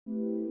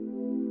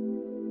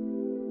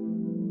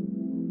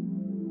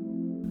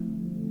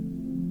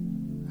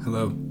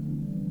Hello,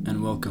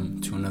 and welcome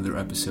to another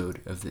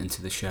episode of the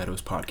Into the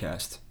Shadows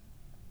podcast.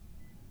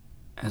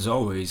 As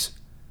always,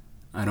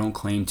 I don't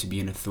claim to be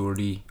an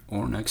authority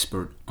or an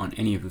expert on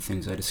any of the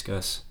things I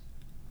discuss.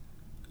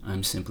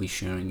 I'm simply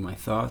sharing my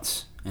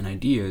thoughts and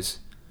ideas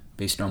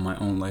based on my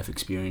own life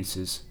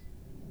experiences.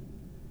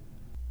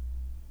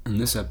 In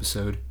this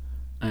episode,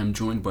 I am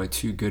joined by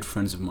two good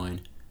friends of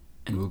mine,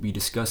 and we'll be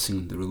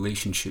discussing the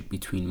relationship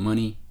between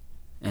money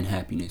and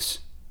happiness.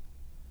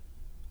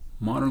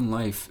 Modern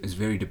life is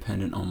very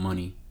dependent on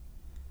money.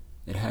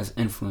 It has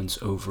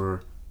influence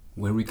over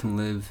where we can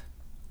live,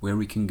 where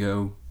we can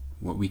go,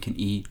 what we can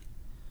eat,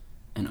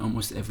 and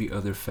almost every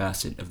other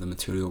facet of the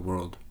material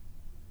world.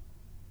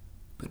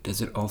 But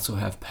does it also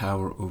have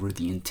power over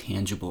the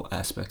intangible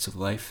aspects of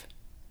life?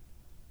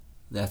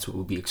 That's what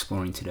we'll be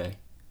exploring today.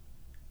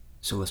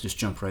 So let's just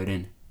jump right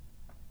in.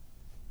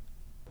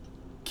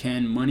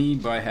 Can money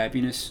buy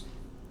happiness?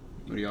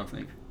 What do y'all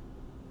think?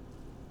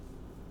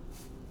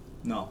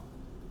 No.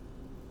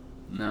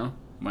 No?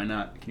 Why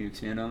not? Can you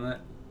expand on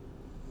that?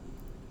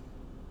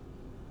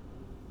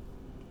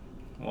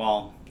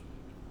 Well,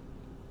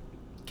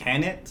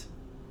 can it?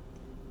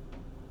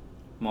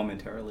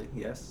 Momentarily,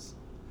 yes.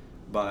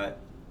 But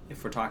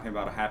if we're talking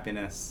about a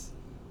happiness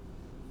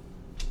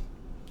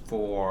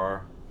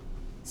for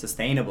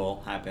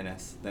sustainable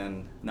happiness,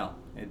 then no,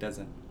 it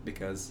doesn't.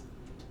 Because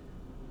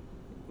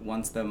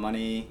once the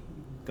money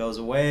goes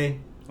away,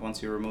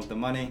 once you remove the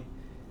money,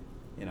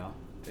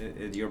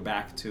 you're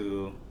back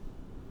to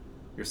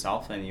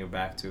yourself and you're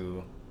back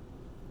to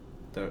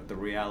the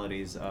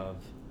realities of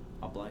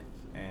life.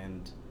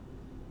 And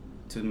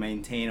to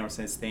maintain or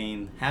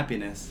sustain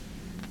happiness,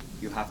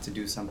 you have to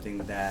do something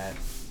that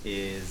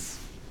is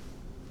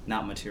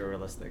not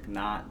materialistic,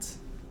 not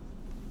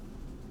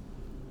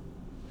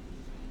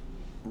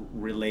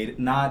related,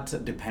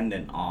 not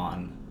dependent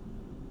on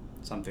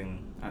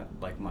something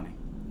like money.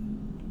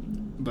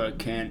 But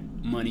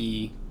can't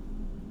money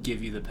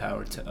give you the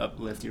power to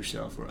uplift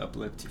yourself or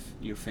uplift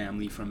your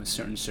family from a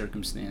certain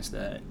circumstance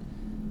that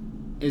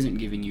isn't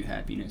giving you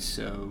happiness?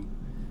 So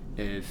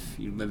if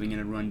you're living in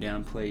a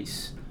rundown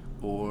place,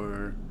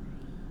 or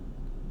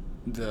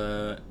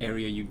the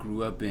area you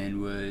grew up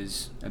in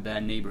was a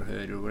bad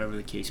neighborhood, or whatever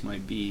the case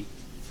might be,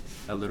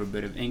 a little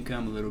bit of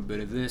income, a little bit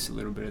of this, a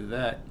little bit of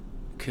that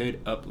could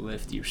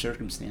uplift your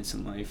circumstance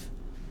in life.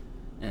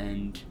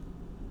 And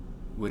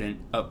would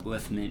an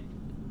upliftment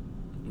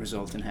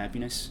result in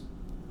happiness?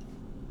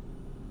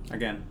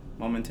 Again,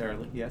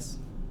 momentarily, yes.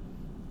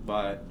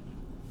 But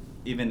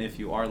even if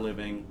you are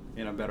living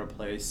in a better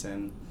place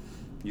and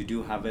you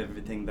do have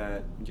everything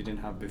that you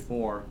didn't have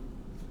before,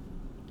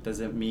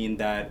 doesn't mean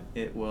that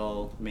it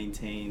will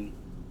maintain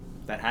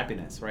that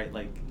happiness, right?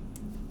 Like,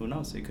 who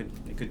knows? It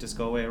could just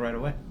go away right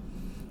away.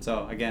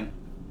 So again,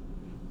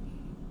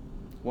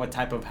 what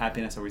type of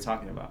happiness are we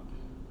talking about?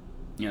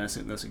 Yeah,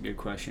 that's a good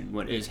question.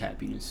 What is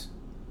happiness?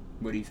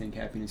 What do you think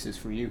happiness is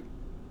for you?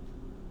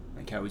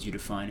 Like, how would you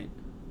define it?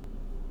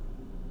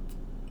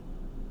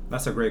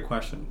 That's a great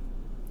question.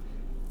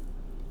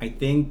 I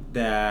think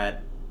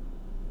that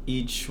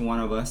each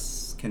one of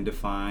us can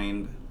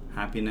define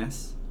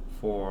happiness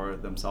for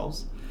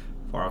themselves,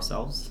 for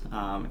ourselves.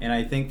 And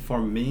I think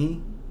for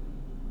me,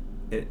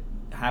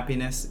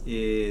 happiness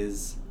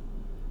is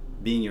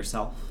being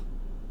yourself,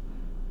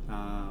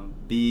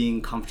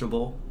 being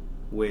comfortable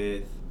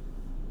with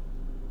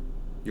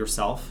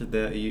yourself,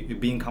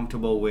 being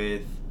comfortable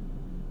with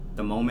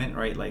the moment,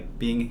 right? Like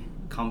being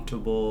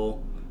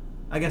comfortable,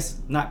 I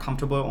guess not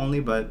comfortable only,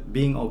 but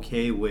being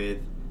okay with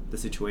the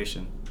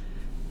situation.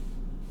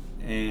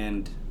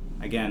 And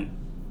again,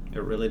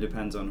 it really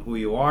depends on who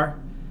you are,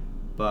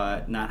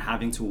 but not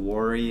having to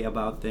worry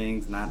about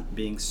things, not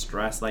being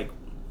stressed. Like,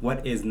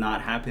 what is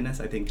not happiness?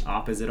 I think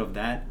opposite of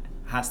that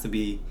has to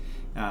be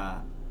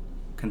there,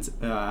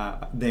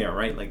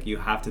 right? Like, you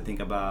have to think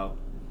about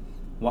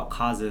what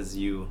causes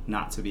you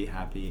not to be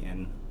happy,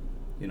 and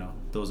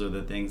those are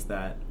the things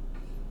that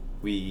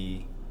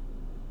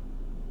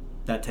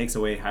takes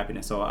away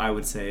happiness. So I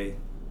would say,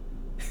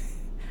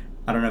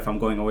 I don't know if I'm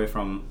going away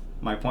from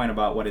my point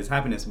about what is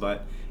happiness,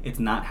 but it's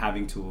not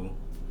having to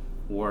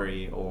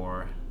worry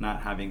or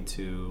not having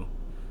to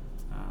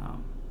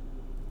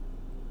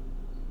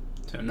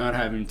So not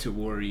having to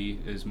worry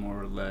is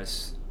more or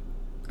less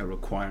a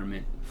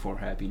requirement for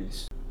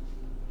happiness.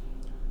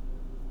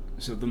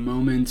 So the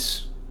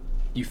moments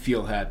you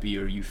feel happy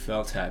or you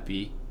felt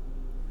happy,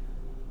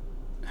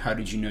 how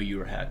did you know you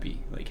were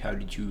happy? Like, how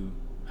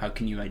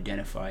can you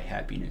identify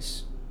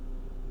happiness?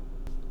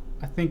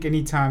 I think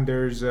anytime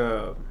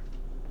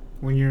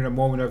when you're in a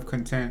moment of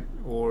content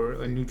or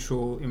a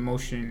neutral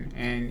emotion,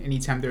 and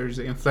anytime there's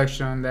an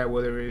inflection on that,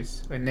 whether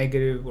it's a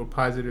negative or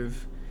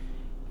positive,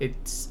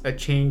 it's a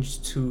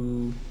change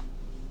to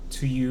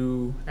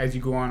you as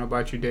you go on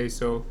about your day.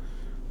 So,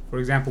 for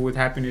example, with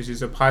happiness,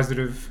 it's a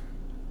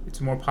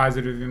more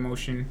positive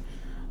emotion.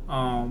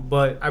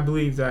 But I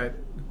believe that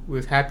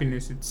with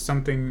happiness, it's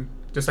something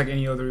just like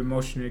any other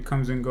emotion. It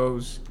comes and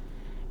goes.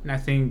 And I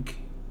think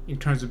in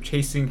terms of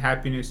chasing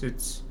happiness,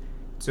 it's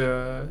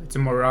a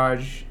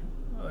mirage.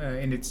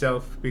 in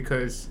itself,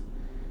 because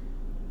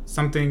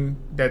something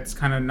that's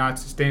kind of not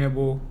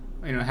sustainable,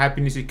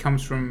 happiness, it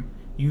comes from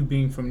you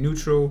being from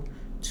neutral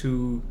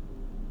to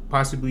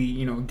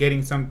possibly,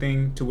 getting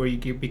something to where you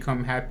can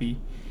become happy.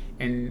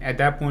 And at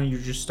that point, you're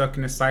just stuck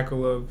in a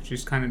cycle of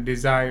just kind of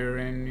desire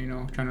and,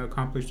 trying to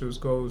accomplish those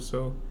goals.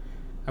 So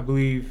I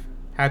believe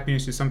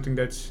happiness is something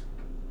it's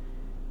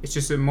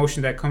just an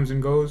emotion that comes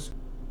and goes.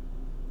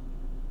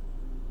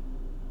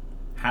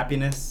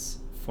 Happiness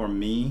for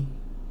me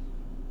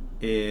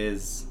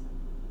is,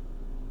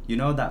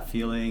 that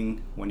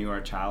feeling when you are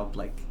a child,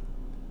 like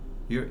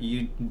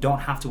you don't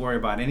have to worry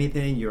about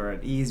anything. You're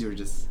at ease. You're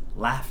just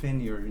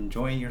laughing. You're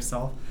enjoying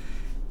yourself.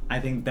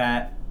 I think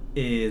that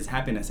is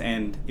happiness.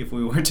 And if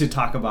we were to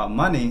talk about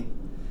money,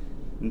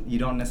 you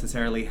don't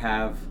necessarily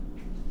have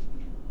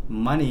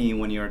money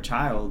when you're a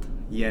child,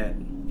 yet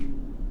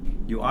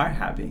you are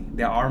happy.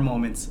 There are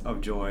moments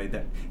of joy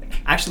that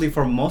actually,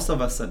 for most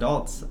of us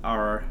adults,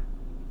 our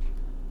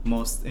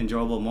most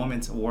enjoyable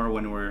moments were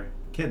when we're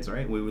kids,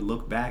 right? We would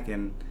look back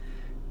and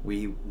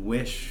we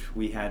wish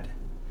we had,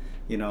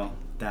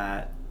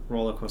 that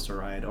roller coaster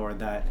ride or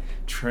that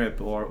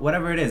trip or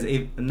whatever it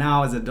is.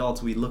 Now as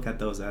adults, we look at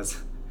those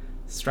as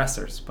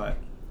stressors, but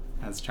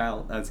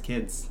as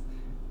kids,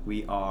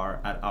 we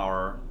are at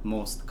our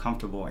most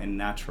comfortable and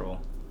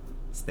natural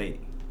state.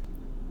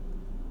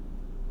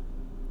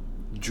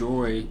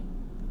 Joy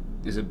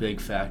is a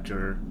big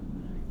factor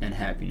in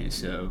happiness.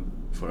 So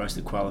for us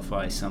to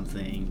qualify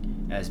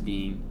something as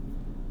being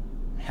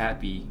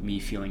happy, me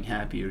feeling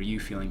happy or you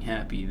feeling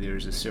happy,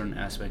 there's a certain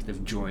aspect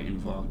of joy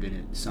involved in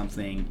it.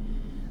 Something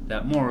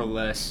that more or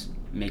less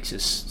makes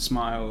us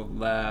smile,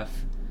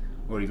 laugh,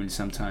 or even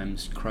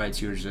sometimes cry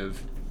tears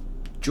of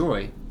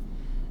joy,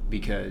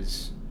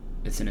 because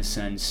it's in a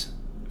sense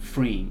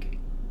freeing.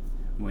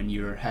 When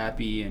you're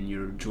happy and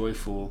you're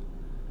joyful,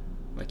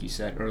 like you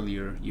said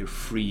earlier, you're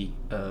free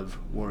of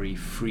worry,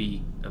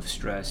 free of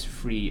stress,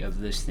 free of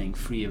this thing,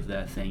 free of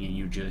that thing, and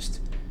you're just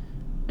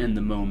in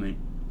the moment,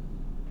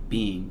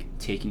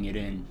 taking it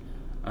in.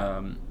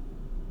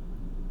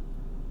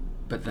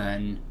 But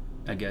then,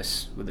 I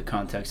guess, with the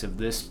context of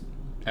this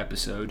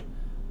episode,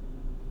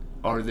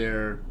 are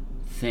there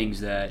things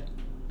that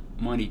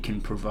money can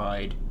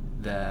provide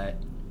that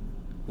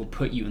will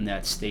put you in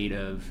that state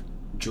of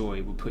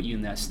joy, will put you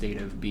in that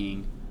state of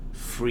being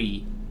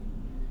free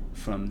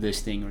from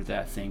this thing or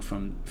that thing,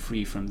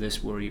 free from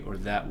this worry or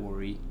that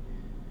worry?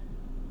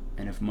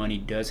 And if money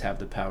does have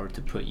the power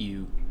to put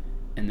you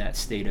in that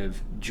state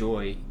of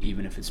joy,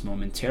 even if it's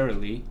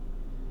momentarily,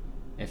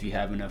 if you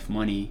have enough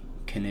money,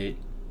 can it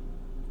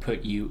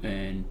put you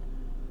in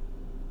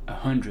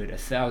 100,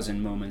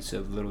 1,000 moments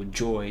of little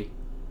joy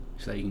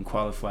so that you can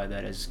qualify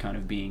that as kind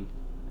of being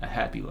a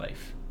happy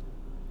life?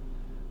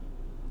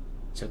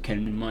 So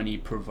can money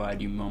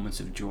provide you moments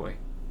of joy?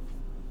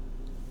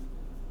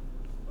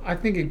 I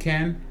think it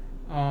can,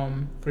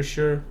 for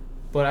sure.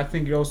 But I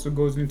think it also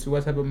goes into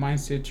what type of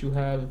mindset you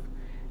have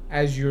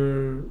as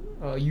you're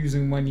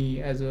using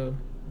money as a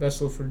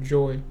vessel for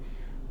joy.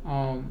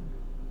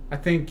 I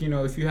think,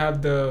 if you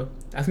have I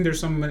think there's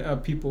some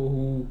people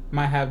who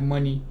might have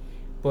money,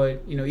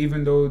 but,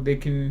 even though they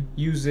can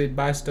use it,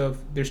 buy stuff,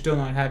 they're still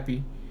not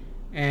happy.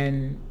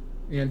 And,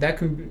 that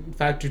can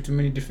factor to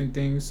many different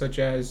things, such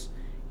as,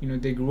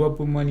 they grew up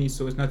with money,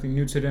 so it's nothing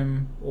new to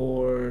them,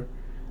 or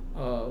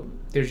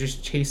they're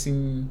just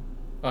chasing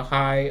a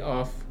high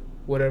off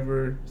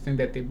whatever thing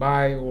that they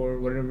buy or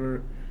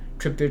whatever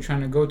trip they're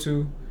trying to go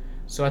to.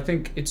 So I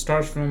think it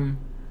starts from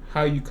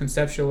how you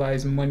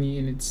conceptualize money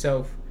in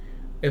itself.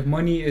 If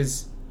money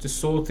is the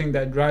sole thing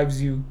that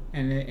drives you,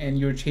 and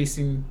you're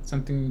chasing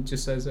something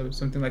just as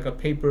something like a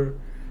paper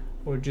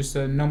or just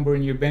a number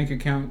in your bank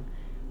account,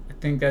 I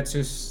think that's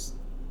just,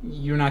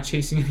 you're not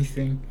chasing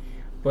anything.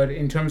 But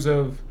in terms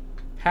of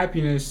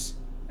happiness,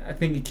 I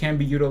think it can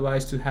be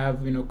utilized to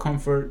have,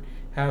 comfort,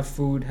 have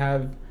food,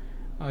 have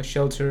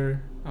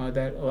shelter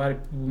that a lot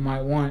of people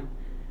might want.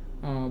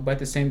 But at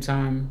the same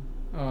time,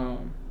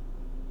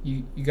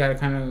 you got to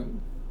kind of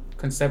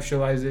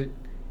conceptualize it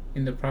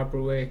in the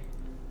proper way.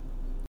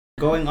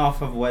 Going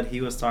off of what he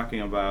was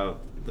talking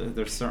about,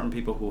 there's certain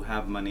people who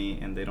have money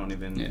and they don't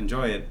even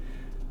enjoy it.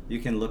 You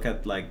can look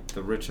at like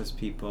the richest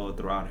people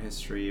throughout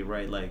history,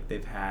 right? Like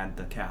they've had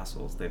the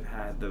castles, they've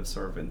had the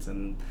servants,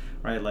 and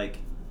right, like,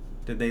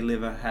 did they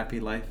live a happy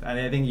life? And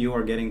I think you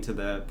are getting to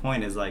the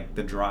point is like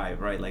the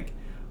drive, right? Like,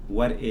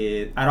 what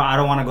is, I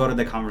don't want to go to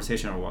the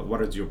conversation of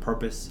what is your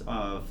purpose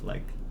of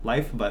like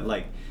life, but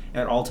like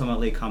it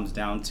ultimately comes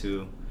down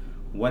to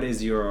what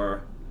is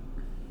your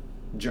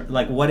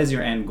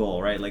end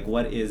goal, right? Like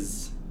what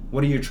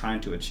are you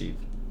trying to achieve,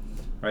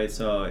 right?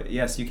 So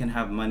yes, you can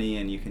have money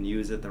and you can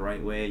use it the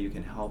right way. You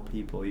can help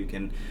people. You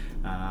can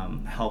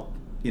help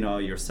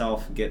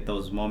yourself get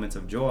those moments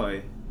of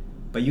joy,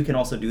 but you can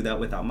also do that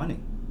without money,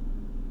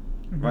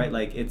 right?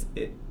 Like it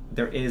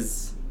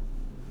is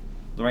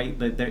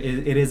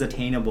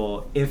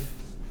attainable if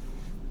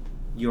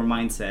your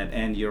mindset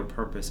and your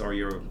purpose or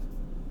your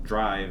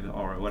drive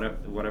or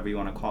whatever you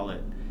want to call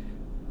it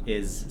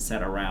is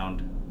set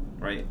around,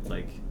 right?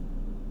 Like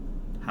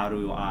how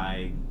do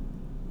I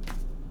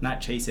not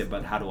chase it,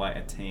 but how do I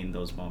attain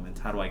those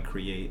moments? How do I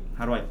create?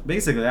 How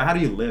do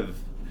you live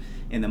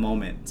in the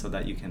moment so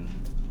that you can,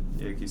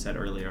 like you said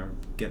earlier,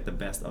 get the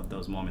best of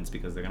those moments,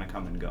 because they're going to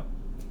come and go.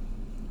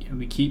 Yeah,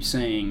 we keep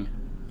saying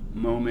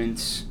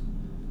moments,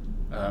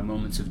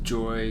 moments of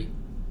joy,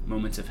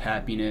 moments of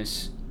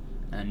happiness,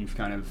 and you've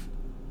kind of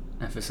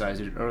emphasized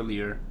it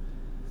earlier.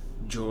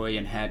 Joy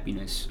and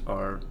happiness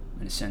are,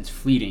 in a sense,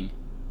 fleeting.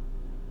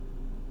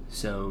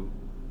 So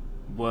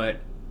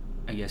what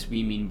I guess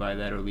we mean by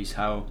that, or at least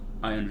how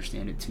I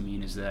understand it to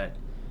mean, is that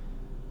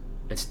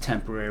it's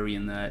temporary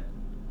in that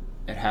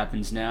it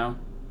happens now.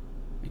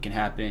 It can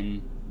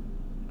happen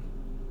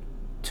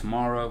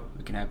tomorrow.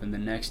 It can happen the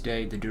next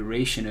day. The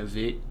duration of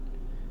it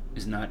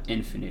is not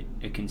infinite.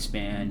 It can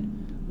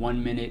span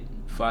 1 minute,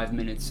 5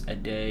 minutes, a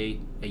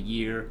day, a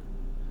year.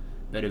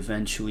 But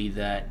eventually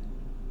that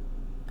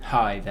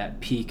high, that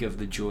peak of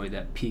the joy,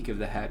 that peak of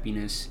the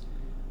happiness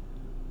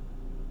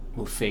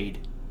will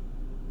fade.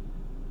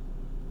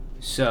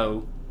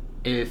 So,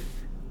 if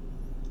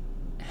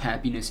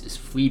happiness is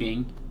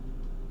fleeting,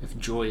 if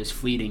joy is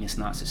fleeting, it's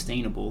not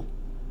sustainable,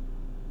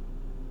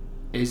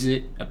 is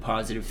it a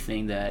positive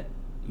thing that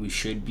we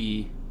should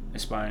be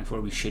aspiring for,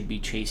 we should be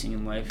chasing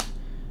in life?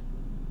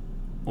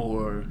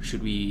 Or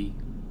should we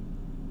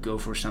go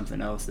for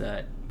something else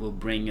that will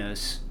bring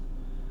us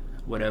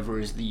whatever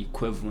is the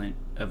equivalent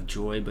of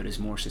joy but is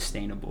more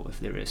sustainable, if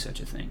there is such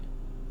a thing?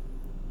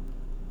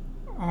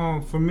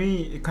 For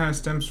me, it kind of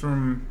stems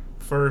from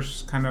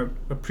first kind of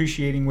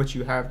appreciating what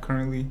you have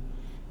currently,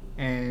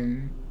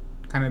 and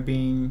kind of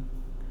being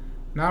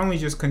not only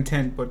just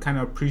content, but kind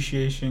of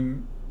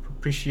appreciating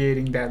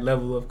that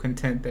level of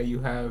content that you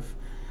have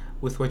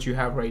with what you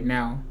have right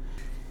now.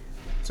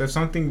 So if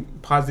something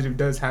positive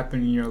does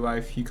happen in your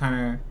life, you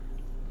kind of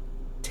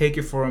take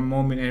it for a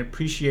moment and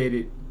appreciate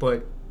it,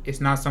 but it's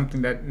not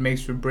something that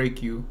makes or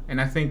break you. And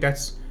I think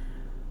that's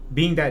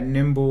being that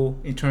nimble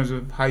in terms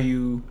of how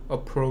you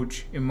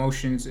approach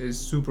emotions is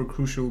super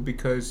crucial,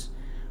 because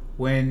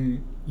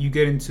when you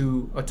get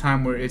into a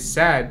time where it's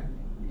sad,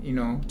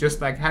 just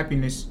like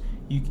happiness,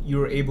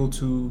 you're able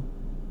to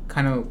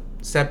kind of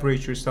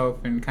separate yourself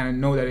and kind of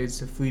know that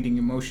it's a fleeting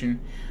emotion.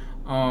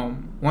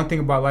 One thing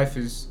about life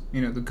is,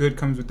 the good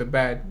comes with the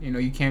bad.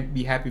 You can't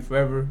be happy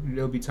forever.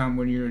 There'll be time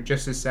when you're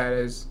just as sad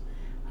as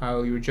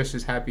how you were just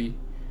as happy.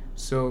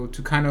 So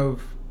to kind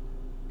of,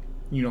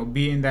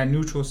 be in that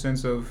neutral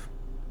sense of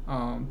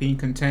being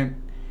content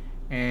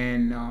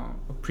and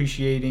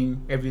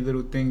appreciating every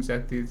little things I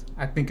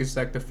think it's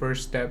like the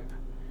first step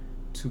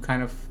to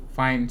kind of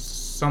find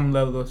some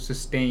level of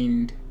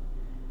sustained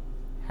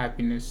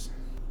happiness.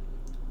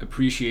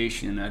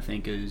 Appreciation, I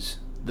think, is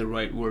the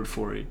right word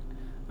for it.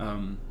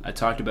 I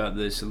talked about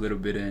this a little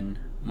bit in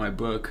my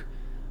book.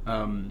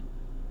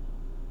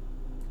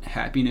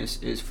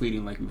 Happiness is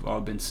fleeting, like we've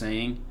all been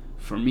saying.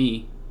 For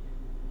me,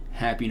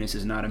 happiness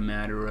is not a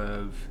matter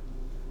of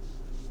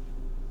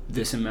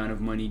this amount of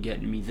money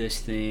getting me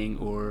this thing,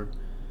 or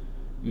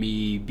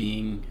me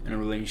being in a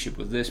relationship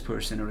with this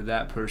person or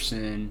that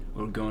person,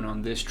 or going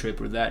on this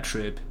trip or that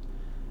trip.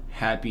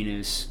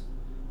 Happiness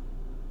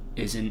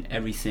is in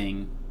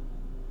everything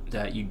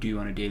that you do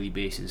on a daily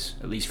basis.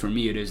 At least for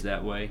me, it is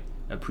that way.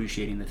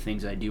 Appreciating the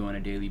things I do on a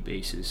daily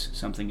basis.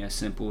 Something as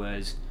simple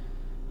as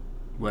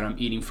what I'm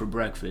eating for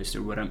breakfast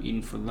or what I'm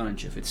eating for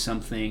lunch. If it's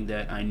something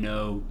that I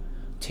know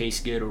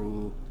tastes good or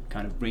will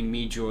kind of bring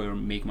me joy or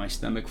make my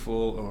stomach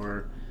full,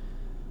 or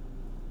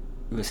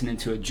listening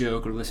to a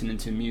joke or listening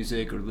to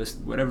music or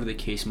whatever the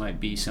case might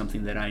be,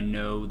 something that I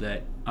know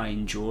that I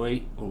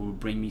enjoy or will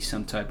bring me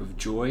some type of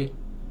joy,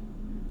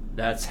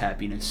 that's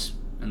happiness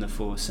in the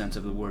fullest sense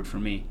of the word for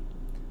me.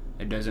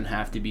 It doesn't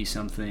have to be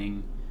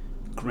something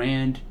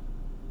grand,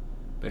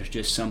 but it's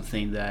just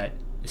something that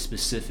is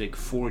specific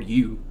for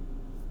you,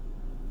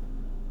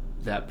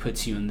 that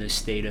puts you in this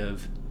state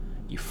of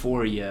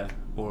euphoria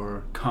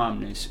or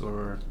calmness,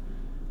 or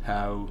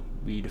how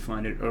we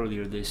defined it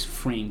earlier, this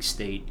freeing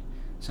state,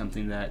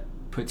 something that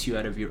puts you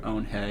out of your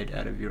own head,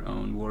 out of your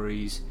own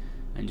worries,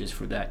 and just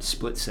for that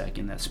split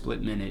second, that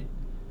split minute,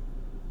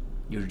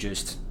 you're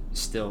just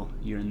still,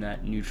 you're in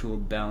that neutral,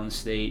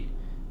 balanced state,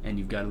 and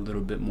you've got a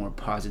little bit more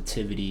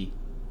positivity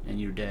in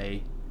your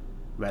day,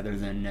 rather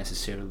than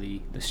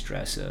necessarily the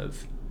stress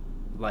of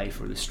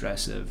life or the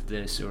stress of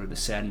this or the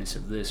sadness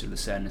of this or the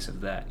sadness of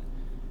that.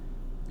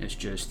 It's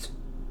just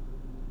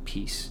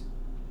peace.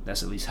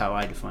 That's at least how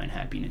I define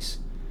happiness.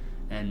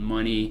 And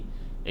money,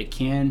 it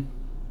can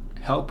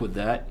help with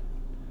that,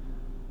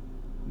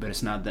 but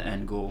it's not the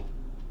end goal.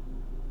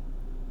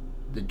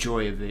 The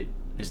joy of it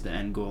is the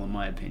end goal, in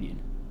my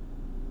opinion.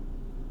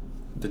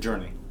 The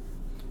journey,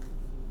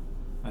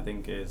 I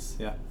think, it's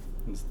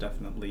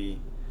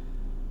definitely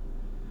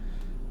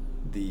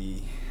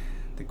the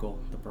goal,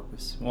 the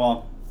purpose.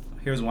 Well,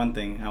 here's one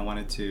thing I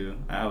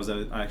was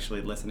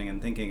actually listening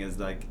and thinking is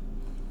like,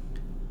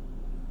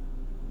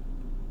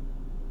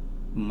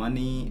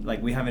 money,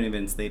 like we haven't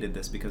even stated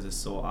this because it's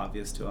so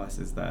obvious to us,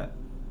 is that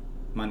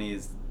money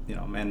is,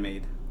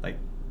 man-made, like,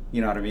 you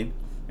know what I mean?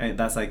 And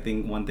that's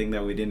one thing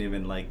that we didn't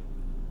even like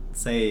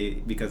say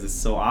because it's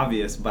so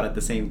obvious, but at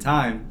the same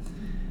time,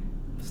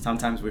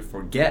 sometimes we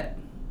forget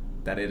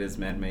that it is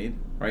man-made,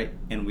 right?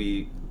 And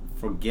we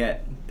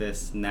forget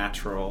this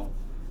natural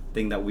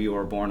thing that we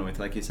were born with.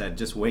 Like you said,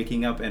 just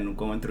waking up and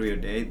going through your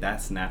day,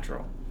 that's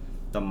natural.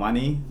 The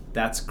money,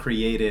 that's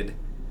created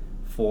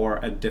for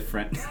a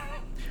different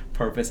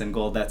purpose and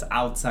goal that's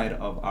outside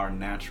of our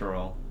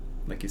natural,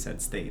 like you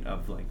said, state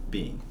of like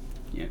being.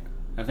 Yeah,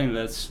 I think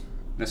that's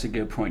a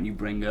good point you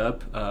bring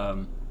up.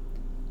 I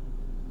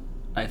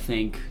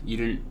think you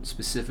didn't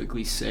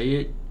specifically say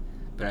it,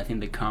 but I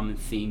think the common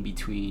theme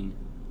between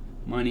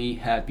money,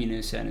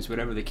 happiness, sadness,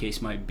 whatever the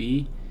case might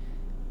be,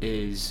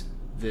 is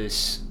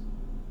this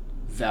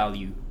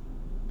value.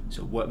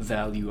 So what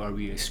value are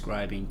we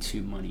ascribing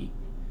to money?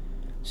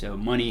 So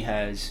money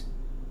has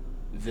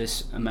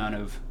this amount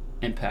of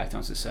impact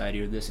on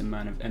society, or this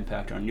amount of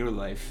impact on your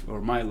life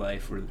or my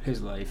life or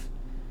his life,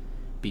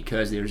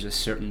 because there's a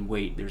certain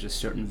weight, there's a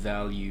certain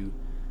value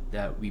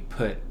that we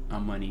put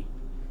on money,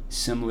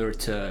 similar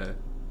to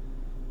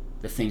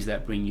the things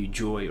that bring you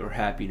joy or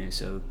happiness.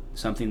 So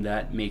something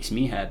that makes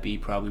me happy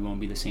probably won't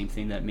be the same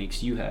thing that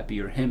makes you happy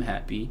or him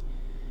happy,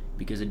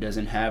 because it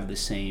doesn't have the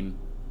same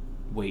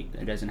weight,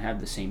 it doesn't have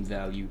the same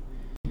value.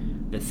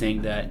 The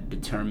thing that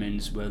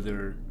determines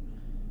whether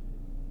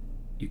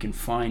you can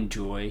find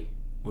joy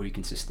or you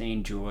can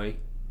sustain joy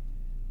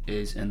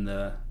is in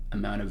the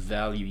amount of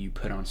value you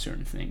put on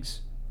certain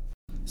things.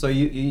 So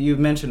you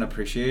mentioned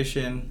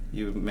appreciation,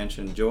 you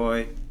mentioned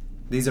joy.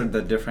 These are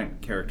the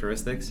different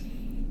characteristics.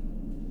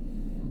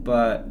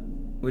 But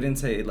we didn't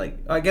say, like,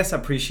 I guess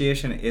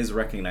appreciation is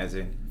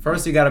recognizing.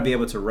 First, you got to be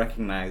able to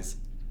recognize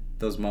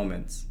those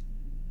moments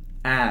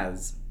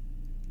as,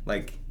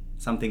 like,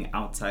 something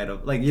outside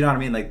of, like, you know what I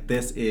mean? Like,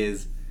 this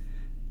is,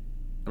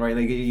 right?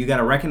 Like, you got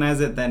to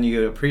recognize it, then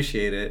you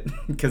appreciate it.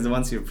 Because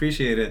once you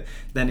appreciate it,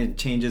 then it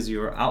changes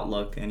your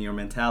outlook and your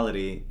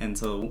mentality. And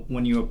so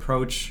when you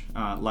approach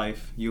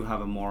life, you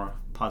have a more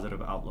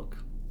positive outlook.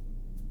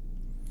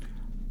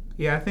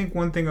 Yeah, I think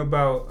one thing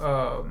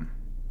about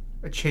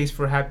a chase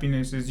for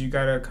happiness is you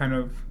gotta kind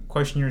of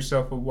question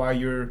yourself of why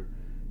you're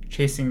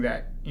chasing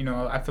that. You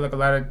know, I feel like a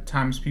lot of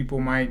times people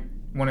might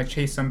want to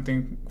chase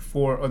something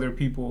for other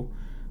people,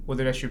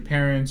 whether that's your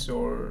parents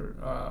or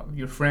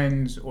your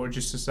friends or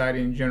just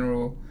society in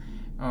general.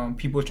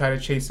 People try to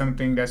chase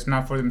something that's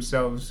not for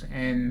themselves,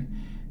 and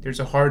there's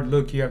a hard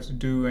look you have to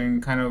do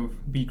and kind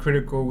of be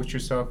critical with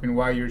yourself and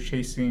why you're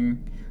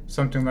chasing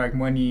something like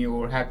money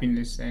or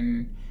happiness,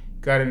 and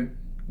gotta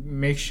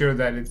make sure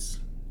that it's,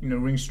 you know,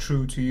 rings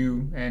true to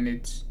you and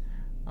it's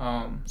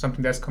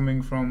something that's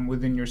coming from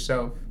within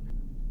yourself.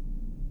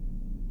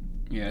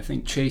 Yeah, I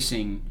think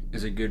chasing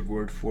is a good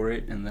word for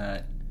it, and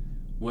that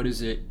what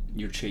is it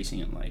you're chasing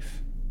in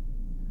life?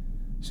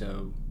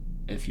 So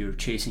if you're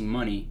chasing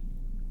money,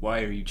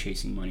 why are you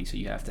chasing money? So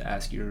you have to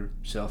ask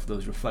yourself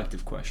those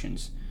reflective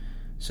questions.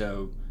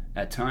 So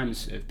at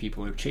times, if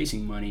people are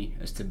chasing money,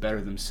 it's to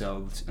better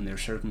themselves and their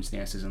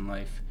circumstances in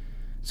life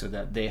so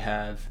that they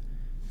have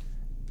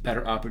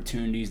better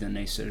opportunities than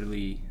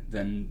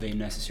they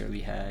necessarily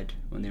had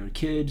when they were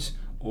kids,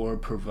 or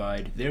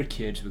provide their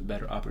kids with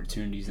better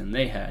opportunities than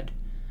they had.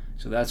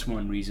 So that's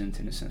one reason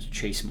to, in a sense,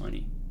 chase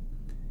money.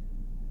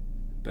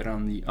 But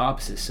on the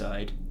opposite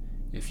side,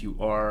 if you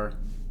are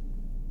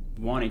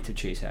wanting to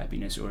chase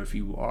happiness, or if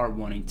you are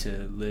wanting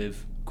to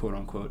live, quote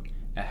unquote,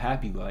 a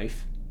happy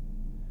life,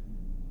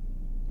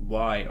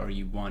 why are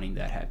you wanting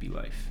that happy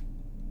life?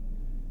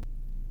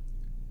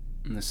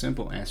 And the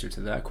simple answer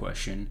to that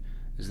question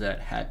is that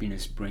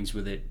happiness brings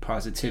with it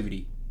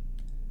positivity.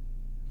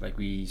 Like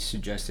we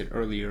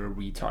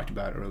talked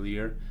about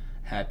earlier,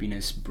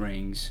 happiness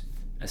brings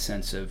a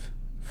sense of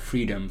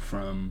freedom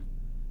from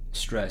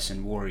stress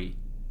and worry.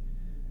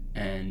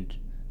 And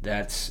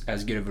that's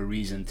as good of a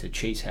reason to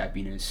chase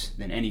happiness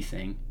than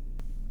anything.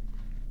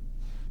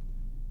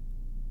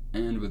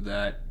 And with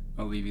that,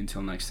 I'll leave you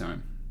until next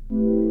time.